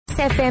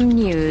FM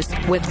News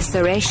with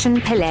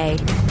SARESHEN Pillay.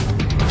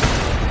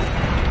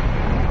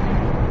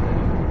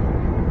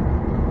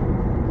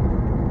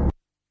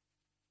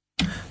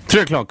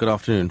 3 o'clock, good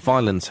afternoon.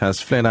 Violence has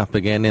flared up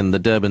again in the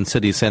Durban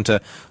city centre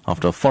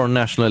after a foreign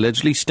national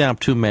allegedly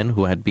stabbed two men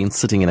who had been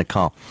sitting in a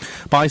car.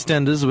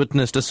 Bystanders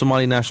witnessed a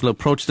Somali national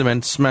approach the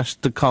men,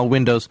 smashed the car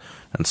windows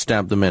and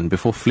stabbed the men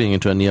before fleeing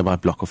into a nearby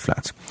block of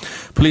flats.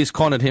 Police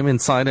cornered him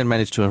inside and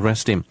managed to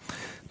arrest him.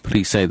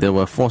 Police say they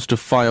were forced to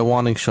fire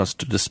warning shots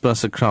to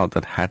disperse a crowd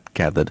that had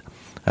gathered.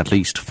 At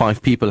least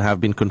 5 people have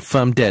been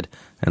confirmed dead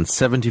and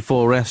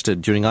 74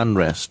 arrested during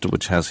unrest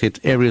which has hit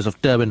areas of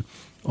Durban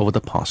over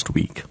the past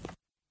week.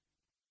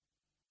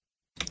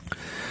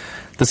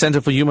 The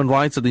Centre for Human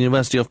Rights at the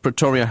University of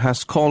Pretoria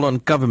has called on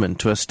government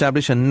to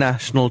establish a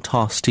national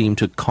task team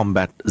to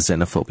combat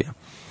xenophobia.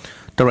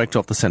 Director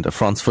of the centre,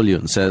 Frans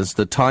Viljoen, says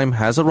the time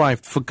has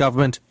arrived for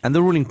government and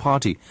the ruling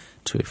party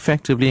to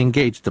effectively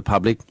engage the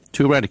public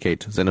to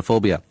eradicate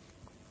xenophobia.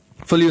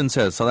 Viljoen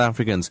says South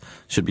Africans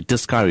should be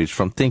discouraged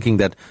from thinking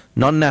that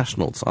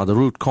non-nationals are the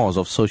root cause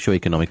of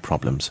socio-economic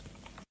problems.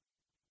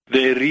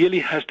 There really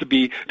has to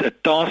be a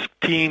task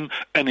team,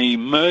 an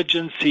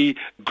emergency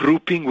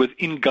grouping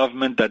within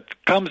government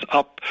that comes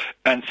up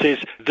and says,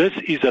 this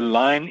is a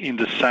line in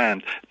the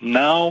sand.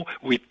 Now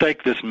we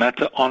take this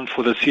matter on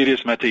for the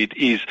serious matter it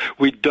is.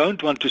 We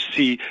don't want to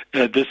see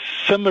this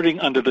simmering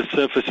under the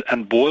surface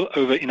and boil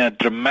over in a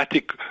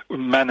dramatic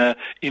manner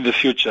in the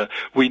future.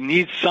 We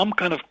need some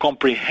kind of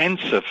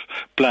comprehensive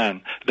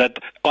plan that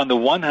on the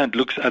one hand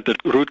looks at the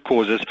root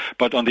causes,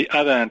 but on the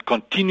other hand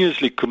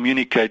continuously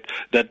communicate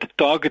that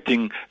targeting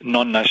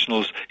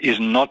non-nationals is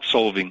not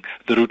solving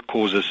the root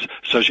causes,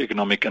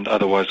 socioeconomic and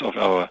otherwise, of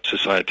our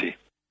society.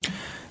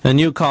 A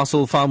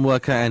Newcastle farm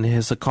worker and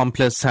his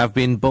accomplice have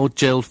been both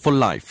jailed for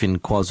life in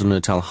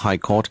KwaZulu-Natal High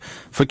Court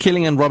for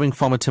killing and robbing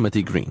farmer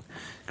Timothy Green.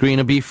 Green,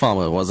 a beef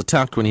farmer, was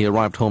attacked when he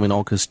arrived home in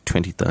August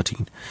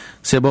 2013.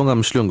 Sebonga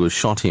Mhlungu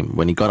shot him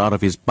when he got out of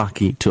his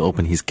bakkie to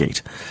open his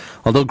gate.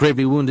 Although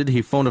gravely wounded,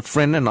 he phoned a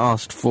friend and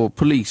asked for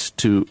police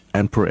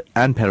and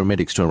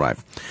paramedics to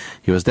arrive.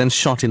 He was then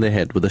shot in the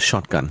head with a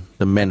shotgun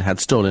the men had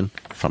stolen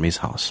from his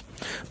house.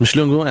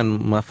 Mhlungu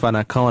and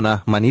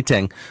Mafanakaona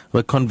Maniteng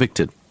were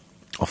convicted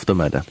of the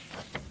murder.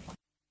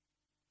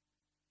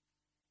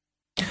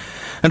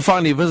 And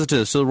finally,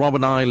 visitors to the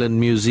Robben Island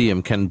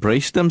Museum can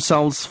brace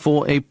themselves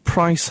for a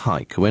price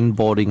hike when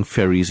boarding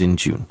ferries in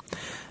June.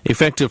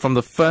 Effective from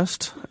the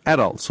 1st,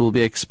 adults will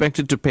be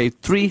expected to pay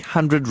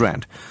 300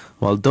 rand,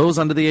 while those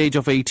under the age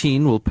of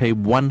 18 will pay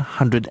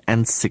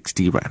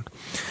 160 rand.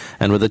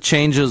 And with the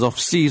changes of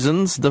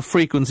seasons, the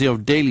frequency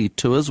of daily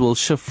tours will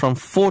shift from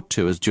 4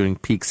 tours during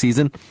peak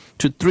season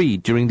to 3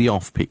 during the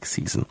off-peak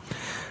season.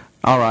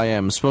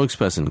 RIM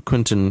spokesperson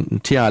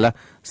Quinton Tiala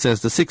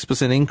says the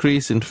 6%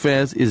 increase in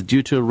fares is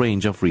due to a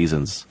range of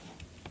reasons.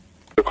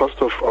 The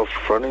cost of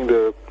running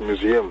the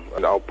museum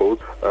and our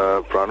boat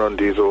run on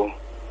diesel,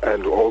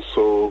 and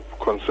also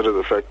consider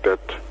the fact that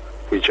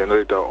we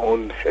generate our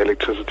own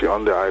electricity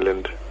on the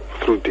island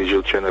through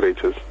diesel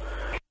generators.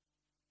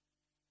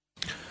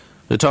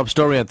 The top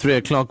story at 3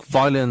 o'clock,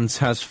 violence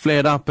has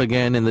flared up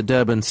again in the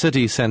Durban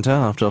city centre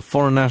after a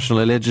foreign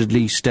national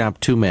allegedly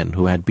stabbed two men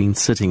who had been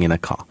sitting in a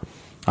car.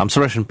 I'm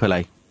SARESHEN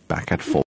Pillay, back at 4.